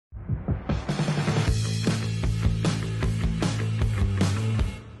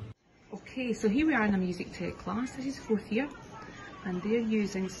Okay, so here we are in a music tech class. This is 4th year and they're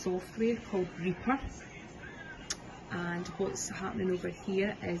using software called Reaper. And what's happening over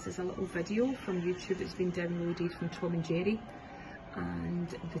here is there's a little video from YouTube that's been downloaded from Tom and Jerry, and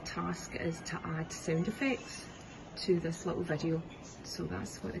the task is to add sound effects to this little video. So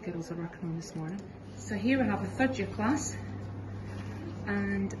that's what the girls are working on this morning. So here we have a 3rd year class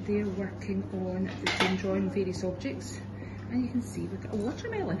and they're working on drawing various objects, and you can see we've got a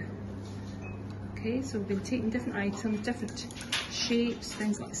watermelon. Okay, so we've been taking different items, different shapes,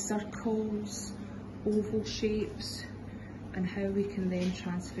 things like circles, oval shapes, and how we can then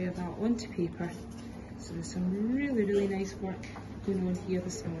transfer that onto paper. So there's some really nice work going on here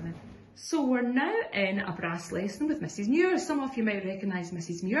this morning. So we're now in a brass lesson with Mrs. Muir. Some of you might recognise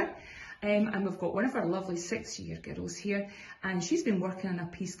Mrs. Muir. And we've got one of our lovely 6th year girls here, and she's been working on a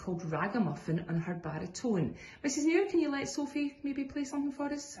piece called Ragamuffin on her baritone. Mrs. Muir, can you let Sophie maybe play something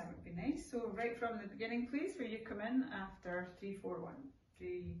for us? That would be nice. So right from the beginning, please, where you come in after 3, 4, 1.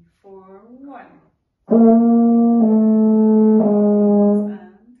 3, 4, 1.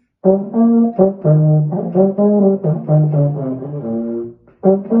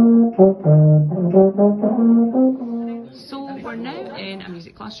 So we're now in a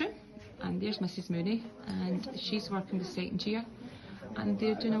music classroom, and there's Mrs. Mooney, and she's working with 2nd year, and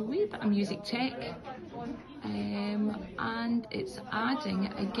they're doing a wee bit of music tech, and it's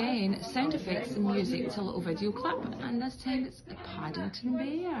adding again sound effects and music to a little video clip, and this time it's a Paddington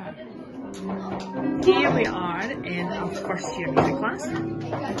Bear. Here we are in our 1st year music class, and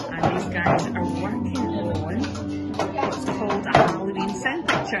these guys are working on what's called a Halloween sound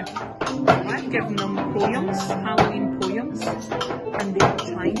picture. I've given them poems, Halloween poems, and they're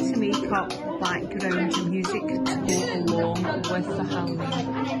trying to make up background music to go along with the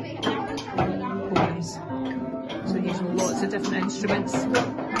Halloween poems. So using lots of different instruments.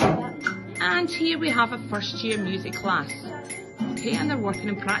 And here we have a 1st year music class. Okay, and they're working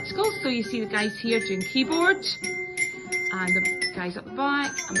in practicals. So you see the guys here doing keyboard, and the guys at the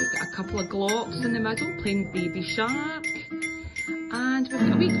back, and we've got a couple of glocks in the middle playing Baby Shark. And we've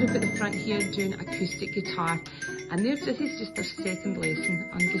got a wee group at the front here doing acoustic guitar. And this is just their 2nd lesson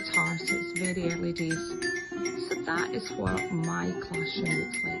on guitar, so it's very early days. So that is what my classroom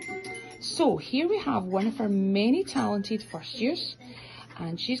looks like. So here we have one of our many talented 1st years,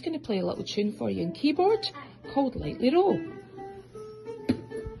 and she's going to play a little tune for you on keyboard called Lightly Roll.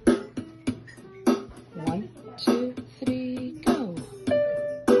 1, 2, 3, go.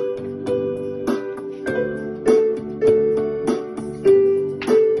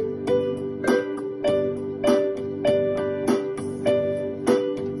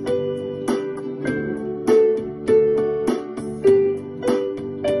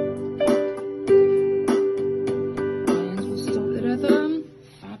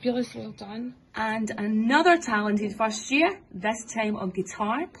 Well done. And another talented 1st year, this time on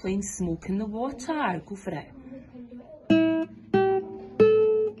guitar, playing Smoke in the Water. Go for it.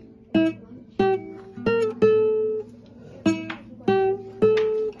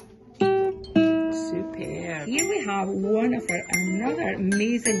 Superb. Here we have one of another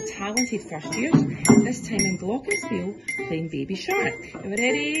amazing talented 1st years, this time in glockenspiel, playing Baby Shark. Are we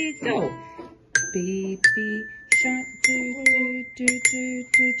ready? Go. Baby shark, do do do do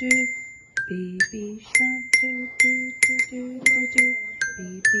do do. Baby shark, do do do do do do.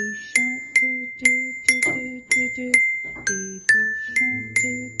 Baby shark, do do do do do do. Baby shark,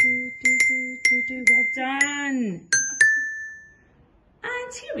 do do do do do do. Well done. And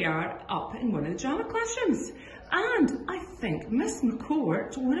here we are up in one of the drama classrooms, and I think Miss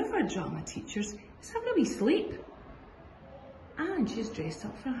McCourt, one of our drama teachers, is having a wee sleep, and she's dressed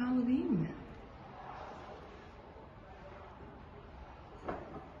up for Halloween.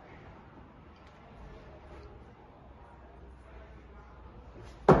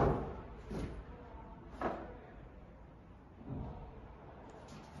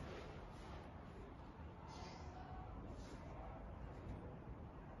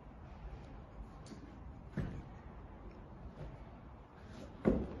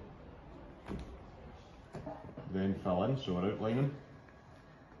 Then fill in, so we're outlining,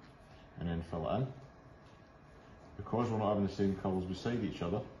 and then fill it in. Because we're not having the same colours beside each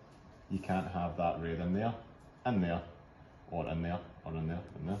other, you can't have that red in there, or in there, or in there,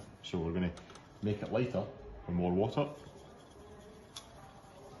 in there. So we're going to make it lighter for more water.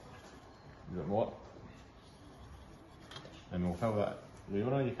 A bit more. And we'll fill that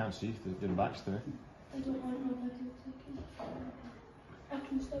later. You can't see, your back's to me. I don't want my video taken. I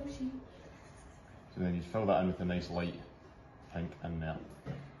can still see. So then you fill that in with a nice light pink in there.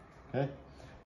 Okay?